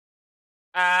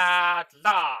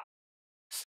Atlars!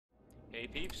 Hey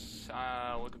peeps,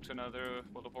 welcome to another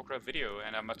World of Warcraft video,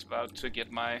 and I'm about to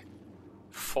get my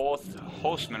fourth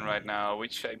horseman right now,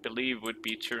 which I believe would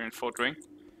be Tauren Ring.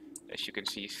 As you can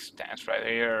see, stands right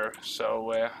here.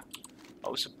 So I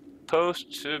was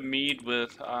supposed to meet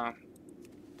with Pilot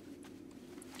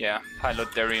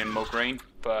Darian Mograine,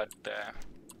 but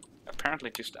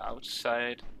apparently just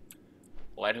outside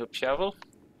Lighthope Chapel.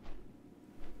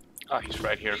 Oh, he's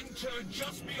right here. Interred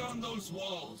just beyond those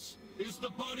walls is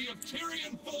the body of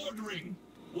Tauren Ring,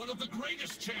 one of the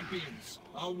greatest champions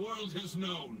our world has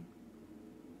known.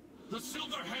 The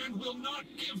Silver Hand will not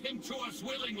give him to us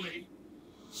willingly,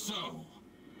 so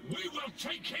we will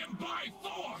take him by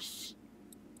force!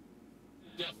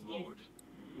 Death Lord,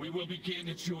 we will begin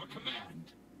at your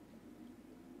command.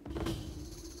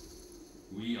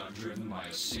 We are driven by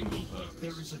a single purpose.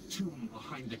 There is a tomb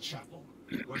behind the chapel,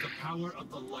 where the power of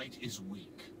the light is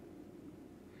weak.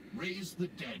 Raise the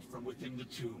dead from within the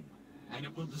tomb, and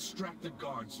it will distract the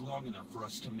guards long enough for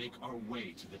us to make our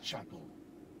way to the chapel.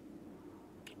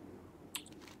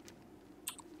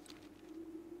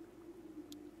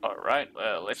 Alright,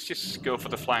 well, let's just go for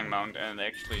the flying mount and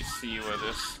actually see where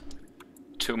this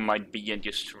tomb might be and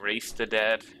just raise the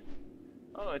dead.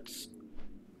 Oh, it's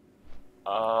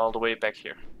all the way back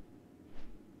here.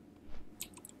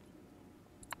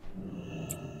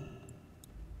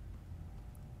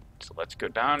 So let's go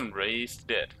down and raise the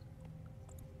dead.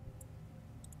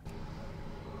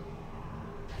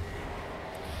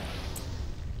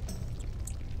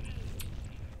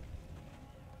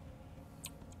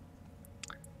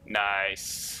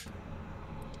 Nice.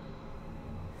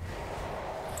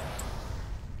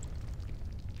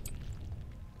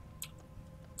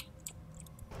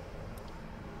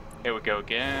 Here we go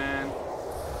again.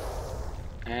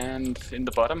 And in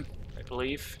the bottom, I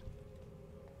believe.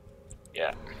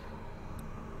 Yeah.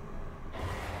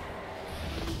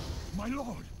 My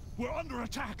lord, we're under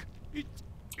attack.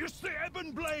 It's the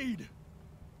Ebon Blade.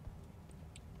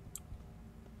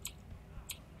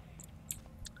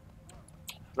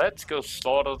 Let's go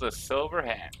slaughter the Silver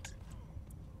Hand.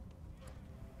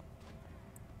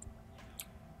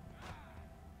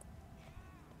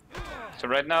 So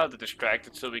right now they're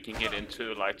distracted so we can get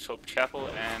into Lighthope Chapel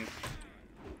and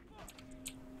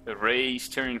raise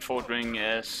Tauren Ring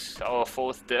as our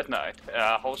fourth Death Knight.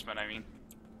 Horseman, I mean.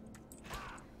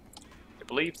 I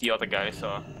believe the other guys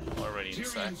are already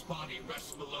inside. Tyrion's body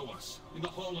rests below us, in the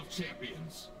Hall of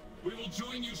Champions. We will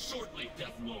join you shortly,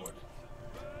 Death Lord.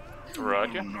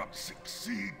 Roger. You will not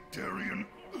succeed, Darian.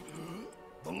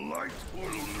 The light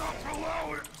will not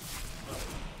allow it.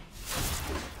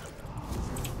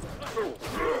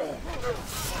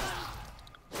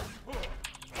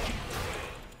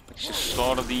 Let's just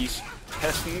slaughter these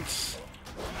peasants.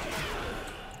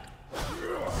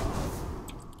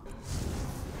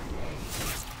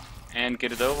 And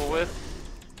get it over with.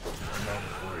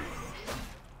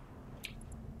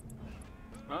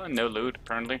 Oh, no loot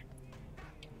apparently.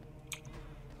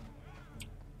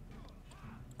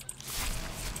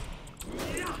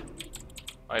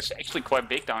 Oh, it's actually quite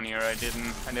big down here. I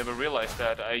never realized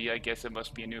that. I guess it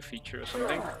must be a new feature or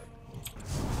something.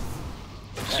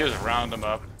 Let's just round them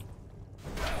up.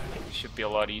 It should be a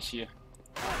lot easier.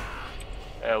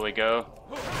 There we go.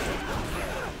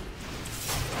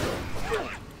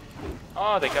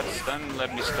 Oh, they got stunned.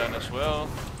 Let me stun as well.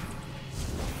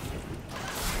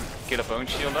 Get a bone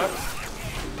shield up.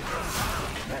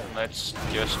 Let's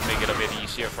just make it a bit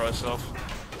easier for ourselves.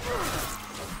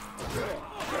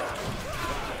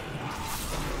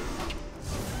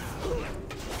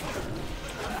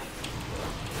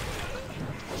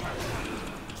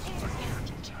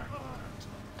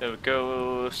 There we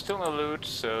go, still no loot,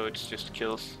 so it's just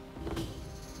kills.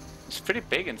 It's pretty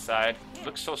big inside, it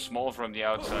looks so small from the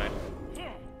outside.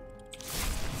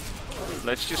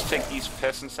 Let's just take these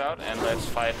peasants out and let's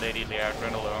fight Lady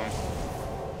Liadrin alone.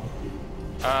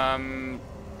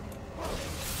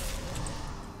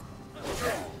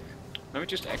 Let me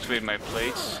just activate my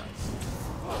plates.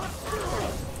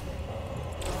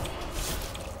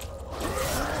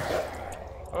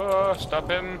 Oh, stop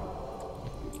him.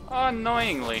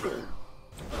 Annoyingly.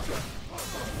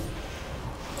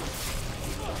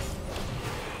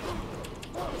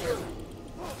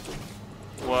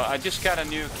 Well, I just got a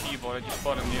new keyboard. I just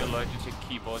bought a new Logitech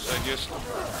keyboard, so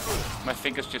my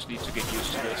fingers just need to get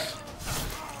used to this.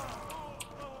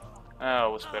 Oh,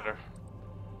 it was better.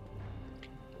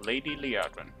 Lady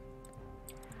Liadrin.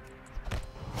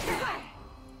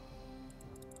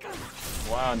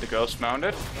 Wow, and the girl's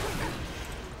mounted.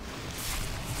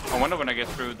 I wonder when I get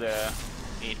through the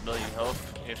 8 million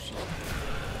health if she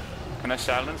Can I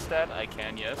silence that? I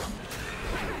can, yes.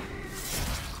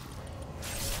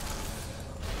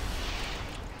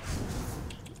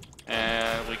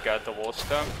 And we got the wall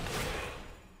stump.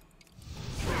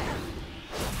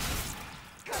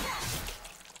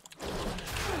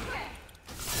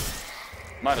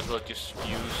 Might as well just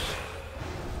use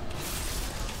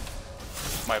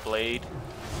my blade.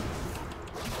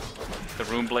 The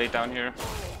rune blade down here.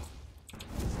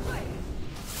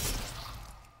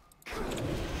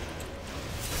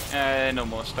 No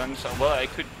more stuns. Well, I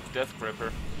could Death Grip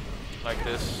her like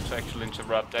this to actually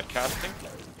interrupt that casting.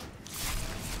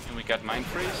 And we got Mind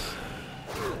Freeze,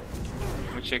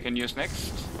 which I can use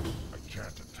next. I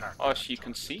can't attack. Oh, she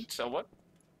concedes or what?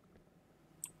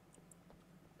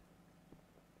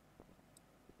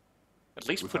 At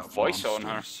least put Without voice on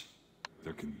her. monsters,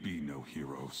 there can be no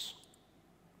heroes.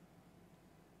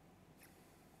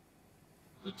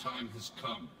 The time has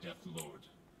come, Death Lord.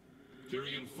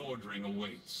 Tyrian Fordring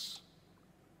awaits.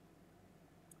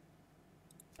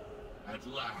 At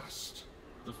last,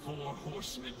 the Four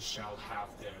Horsemen shall have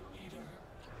their leader.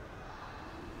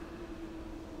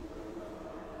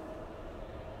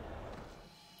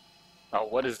 Oh,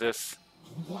 what is this?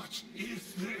 What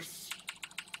is this?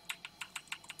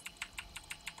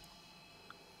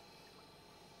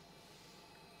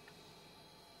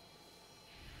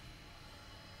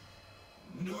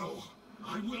 No,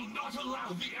 I will not allow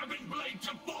the Ebon Blade to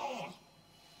fall!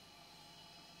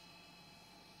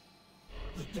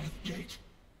 The Death Gate.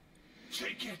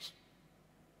 Take it!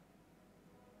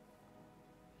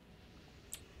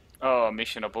 Oh,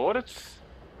 mission aborted.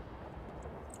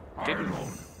 Iron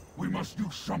Lord, we must do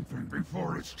something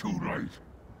before it's too late.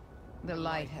 The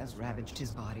light has ravaged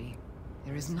his body.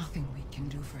 There is nothing we can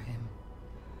do for him.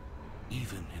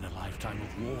 Even in a lifetime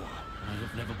of war, I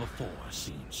have never before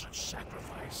seen such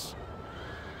sacrifice.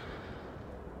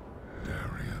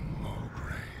 Darian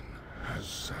Mograine has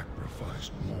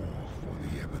sacrificed more for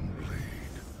the Ebon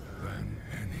Blade than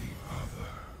any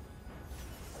other.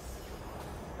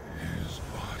 His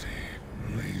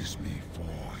body lays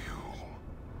before you,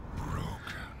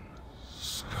 broken,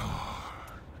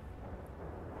 scarred.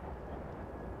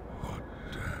 But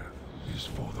death is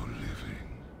for the living.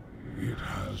 It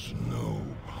has no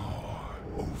power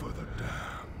over the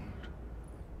damned.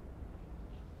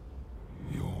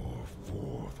 Your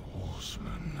fourth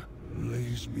horseman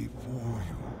lays before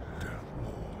you, Death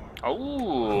Lord.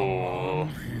 Oh.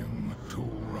 Command him to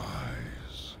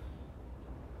rise.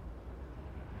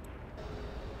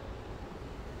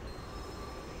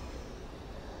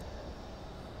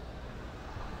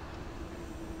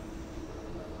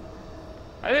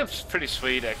 I think it's pretty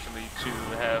sweet actually to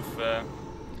have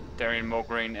Darian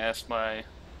Mograine as my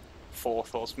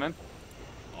fourth horseman.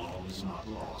 All is not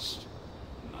lost.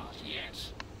 Not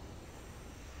yet.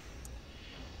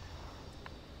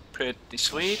 Pretty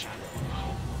sweet. Shadow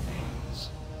now fades.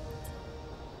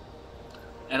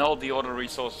 And all the other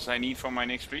resources I need for my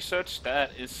next research,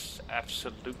 that is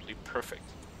absolutely perfect.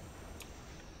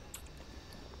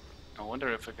 I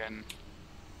wonder if I can...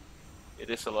 It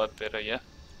is a lot better, yeah.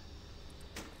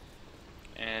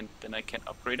 And then I can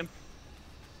upgrade them.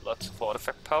 Lots of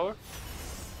artifact power.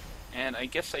 And I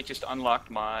guess I just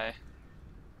unlocked my...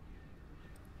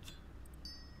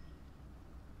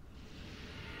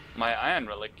 Iron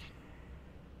Relic.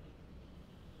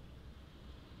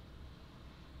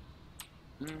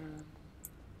 Let's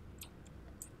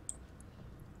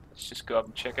just go up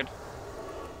and check it.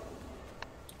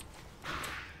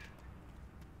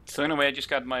 So anyway, I just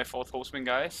got my fourth horseman,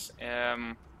 guys.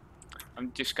 I'm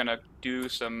just gonna do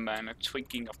some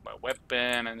tweaking of my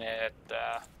weapon and add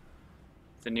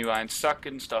the new iron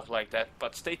socket and stuff like that.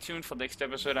 But stay tuned for the next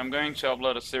episode. I'm going to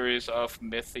upload a series of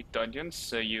mythic dungeons,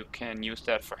 so you can use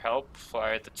that for help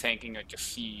for the tanking or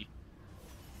just see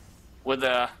with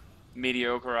a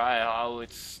mediocre eye how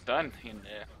it's done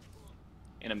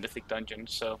in a mythic dungeon.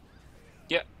 So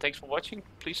yeah, thanks for watching.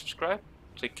 Please subscribe.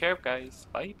 Take care, guys.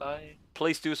 Bye bye.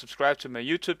 Please do subscribe to my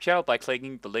YouTube channel by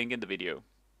clicking the link in the video.